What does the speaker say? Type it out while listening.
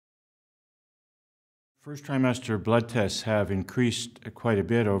First trimester blood tests have increased quite a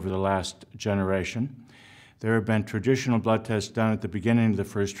bit over the last generation. There have been traditional blood tests done at the beginning of the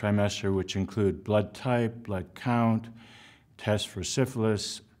first trimester, which include blood type, blood count, tests for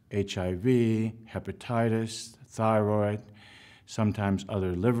syphilis, HIV, hepatitis, thyroid, sometimes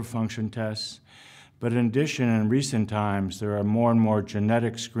other liver function tests. But in addition, in recent times, there are more and more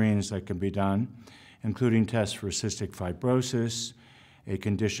genetic screens that can be done, including tests for cystic fibrosis, a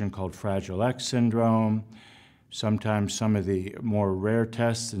condition called Fragile X syndrome, sometimes some of the more rare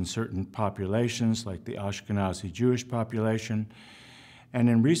tests in certain populations, like the Ashkenazi Jewish population. And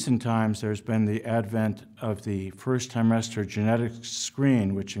in recent times, there's been the advent of the first trimester genetic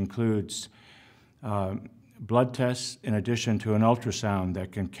screen, which includes blood tests in addition to an ultrasound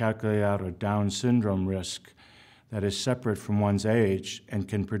that can calculate out a Down syndrome risk that is separate from one's age and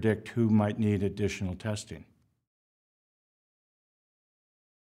can predict who might need additional testing.